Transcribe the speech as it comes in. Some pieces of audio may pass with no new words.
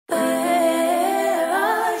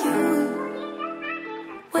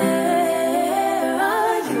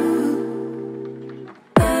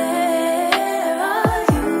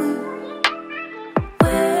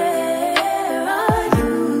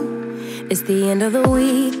It's the end of the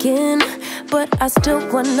weekend, but I still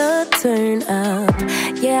wanna turn up.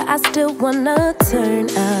 Yeah, I still wanna turn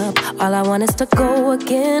up. All I want is to go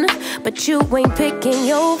again, but you ain't picking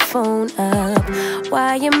your phone up.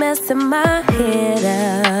 Why you messing my head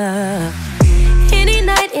up? Any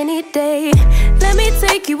night, any day, let me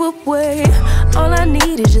take you away. All I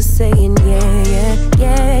need is just saying yeah, yeah,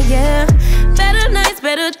 yeah, yeah. Better nights,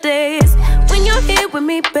 better days, when you're here with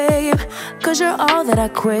me, babe. Cause you're all that I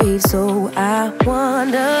crave, so I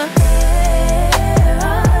wonder,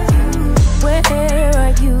 where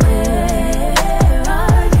are you?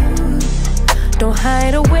 Don't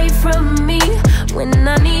hide away from me when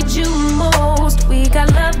I need you most. We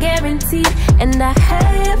got love guaranteed, and I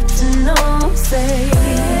have to know, say,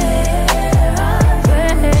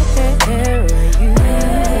 where are you?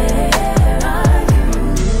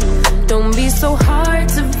 Don't be so hard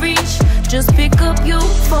to reach, just pick up your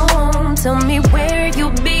phone. Tell me where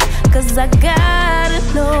you'll be, cause I gotta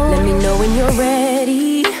know. Let me know when you're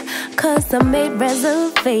ready, cause I made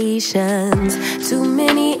reservations. Too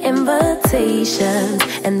many invitations,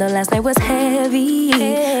 and the last night was heavy.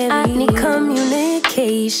 I need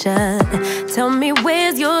communication. Tell me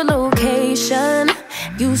where's your location.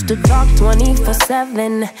 Used to talk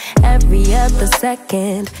 24/7, every other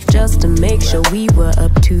second, just to make sure we were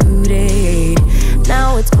up to date.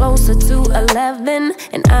 Now it's closer to 11,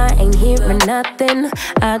 and I ain't hearing nothing.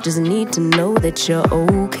 I just need to know that you're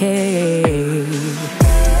okay.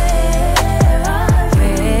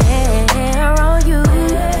 Where are you?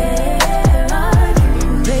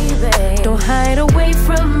 Baby, don't hide away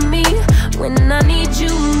from me when I need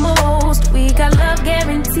you most. We got love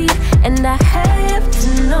guaranteed, and I have to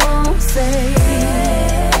know, say,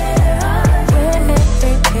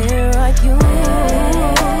 where are you?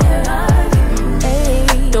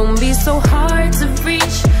 Hey, don't be so hard to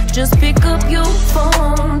reach, just pick up your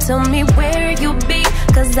phone. Tell me where you'll be,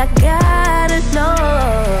 cause I gotta know.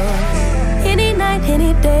 Any night,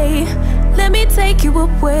 any day, let me take you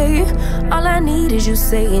away. All I need is you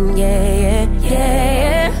saying yeah, yeah,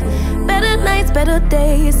 yeah. Better nights, better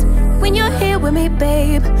days, when you're here with me,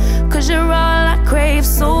 babe. Cause you're all I crave,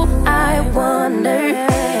 so I wonder,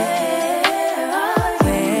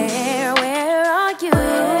 where are you?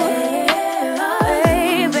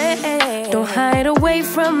 Baby, don't hide away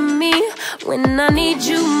from me when I need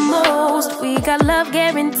you most. We got love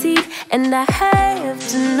guaranteed, and I have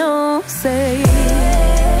to know, say,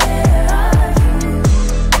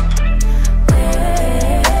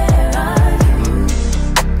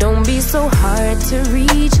 don't be so hard to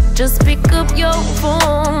reach, just pick up your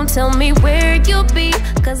phone. Tell me where you'll be,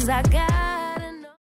 cause I got